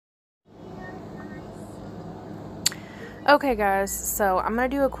Okay guys, so I'm going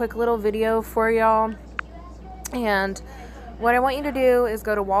to do a quick little video for y'all, and what I want you to do is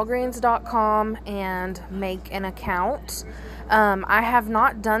go to Walgreens.com and make an account. I have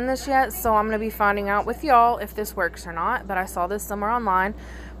not done this yet, so I'm going to be finding out with y'all if this works or not, but I saw this somewhere online.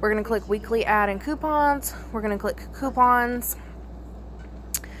 We're going to click weekly ad and coupons. We're going to click coupons.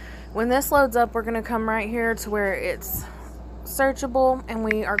 When this loads up, we're going to come right here to where it's searchable, and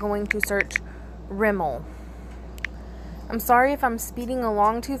we are going to search Rimmel. I'm sorry if I'm speeding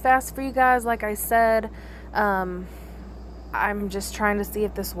along too fast for you guys. Like I said, I'm just trying to see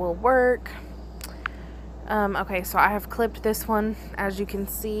if this will work. Okay, so I have clipped this one, as you can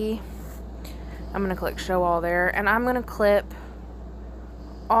see. I'm going to click show all there, and I'm going to clip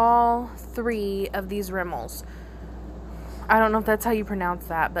all 3 of these Rimmels. I don't know if that's how you pronounce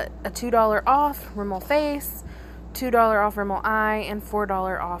that, but a $2 off Rimmel face, $2 off Rimmel eye, and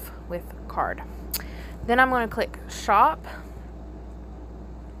 $4 off with card. Then I'm going to click shop.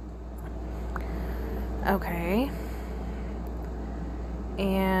 Okay.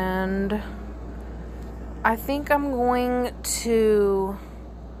 And I think I'm going to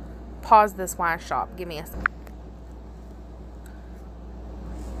pause this while I shop. Give me a second.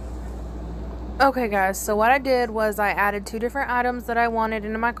 Okay guys, so what I did was I added 2 different items that I wanted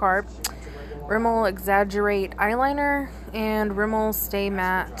into my cart. Rimmel Exaggerate Eyeliner and Rimmel Stay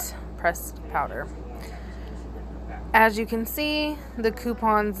Matte Pressed Powder. As you can see, the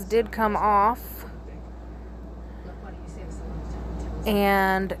coupons did come off,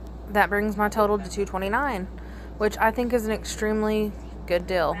 and that brings my total to $2.29, which I think is an extremely good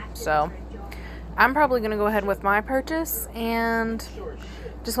deal. So I'm probably going to go ahead with my purchase, and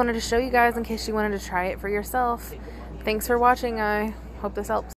just wanted to show you guys in case you wanted to try it for yourself. Thanks for watching. I hope this helps.